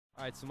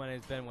Alright, so my name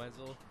is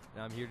Wenzl,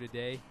 and I'm here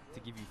today to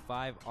give you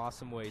 5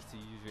 awesome ways to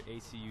use your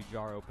ACU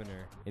jar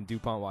opener in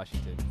DuPont,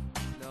 Washington.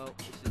 No,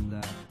 it's just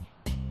that.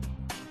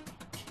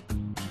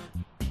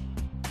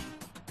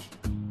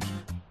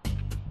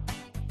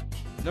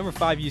 Number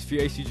 5 use for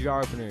your ACU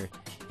jar opener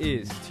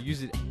is to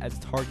use it as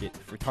target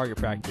for target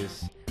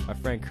practice. My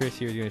friend Chris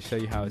here is going to show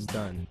you how it's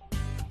done.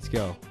 Let's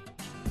go.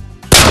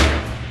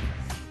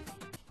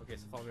 Okay,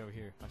 so follow me over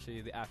here. I'll show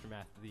you the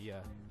aftermath of the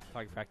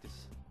target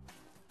practice.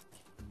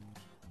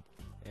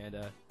 And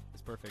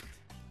it's perfect.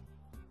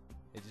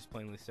 It just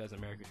plainly says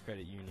America's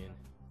Credit Union.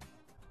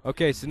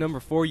 Okay, so number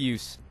 4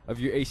 use of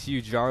your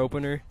ACU jar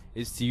opener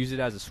is to use it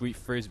as a sweet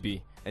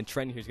frisbee. And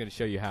Trenton here is going to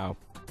show you how.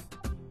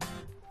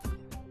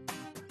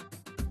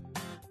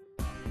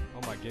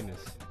 Oh my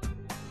goodness.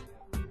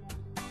 You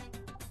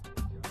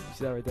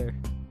see that right there?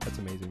 That's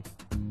amazing.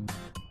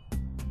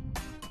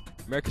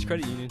 America's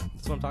Credit Union,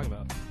 that's what I'm talking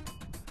about.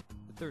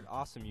 The third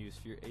awesome use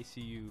for your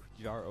ACU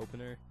jar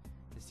opener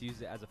is to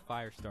use it as a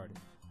fire starter.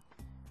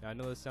 Now I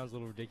know this sounds a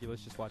little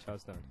ridiculous, just watch how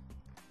it's done.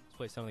 Just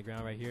place it on the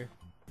ground right here.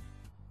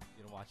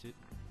 You're gonna watch it.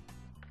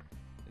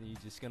 And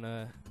you're just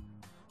gonna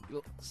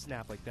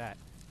snap like that.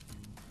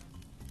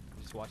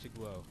 Just watch it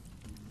glow.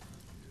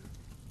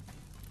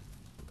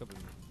 Look up at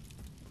me.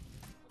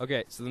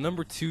 Okay, so the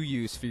number 2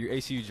 use for your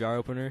ACU jar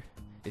opener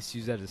is to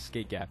use that as a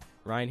skate gap.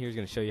 Ryan here is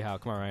gonna show you how.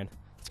 Come on, Ryan.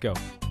 Let's go.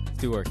 Let's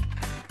do work.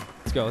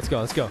 Let's go, let's go,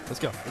 let's go, let's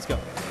go, let's go.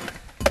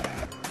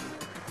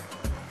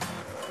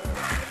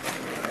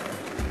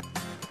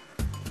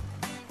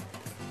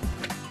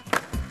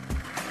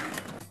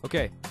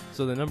 Okay,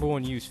 so the number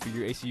 1 use for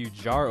your ACU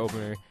jar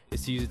opener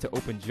is to use it to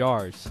open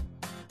jars.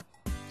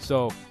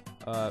 So,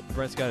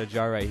 Brent's got a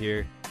jar right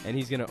here, and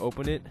he's going to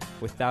open it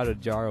without a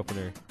jar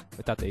opener,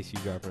 without the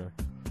ACU jar opener.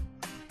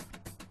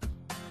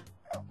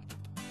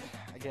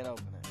 I can't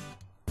open it.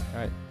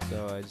 Alright,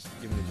 so I just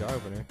give him the jar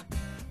opener.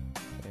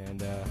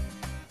 And,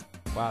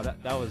 wow,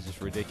 that was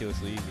just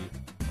ridiculously easy.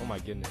 Oh my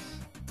goodness.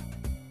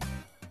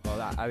 Well,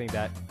 I think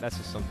that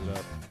just sums it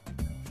up.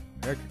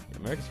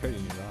 America's Credit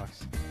Union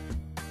rocks.